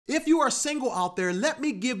If you are single out there, let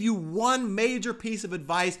me give you one major piece of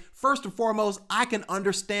advice. First and foremost, I can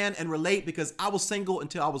understand and relate because I was single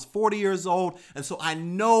until I was 40 years old, and so I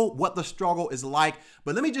know what the struggle is like.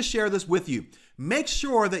 But let me just share this with you. Make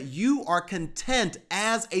sure that you are content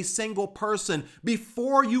as a single person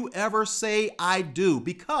before you ever say I do,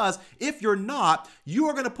 because if you're not, you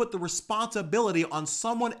are going to put the responsibility on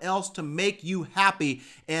someone else to make you happy,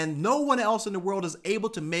 and no one else in the world is able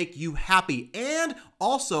to make you happy. And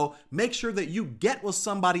also make sure that you get with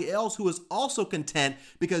somebody else who is also content,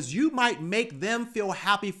 because you might make them feel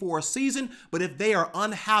happy for a season, but if they are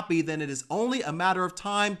unhappy, then it is only a matter of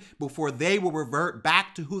time before they will revert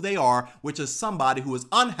back to who they are, which is somebody who is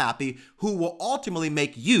unhappy, who will ultimately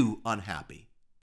make you unhappy.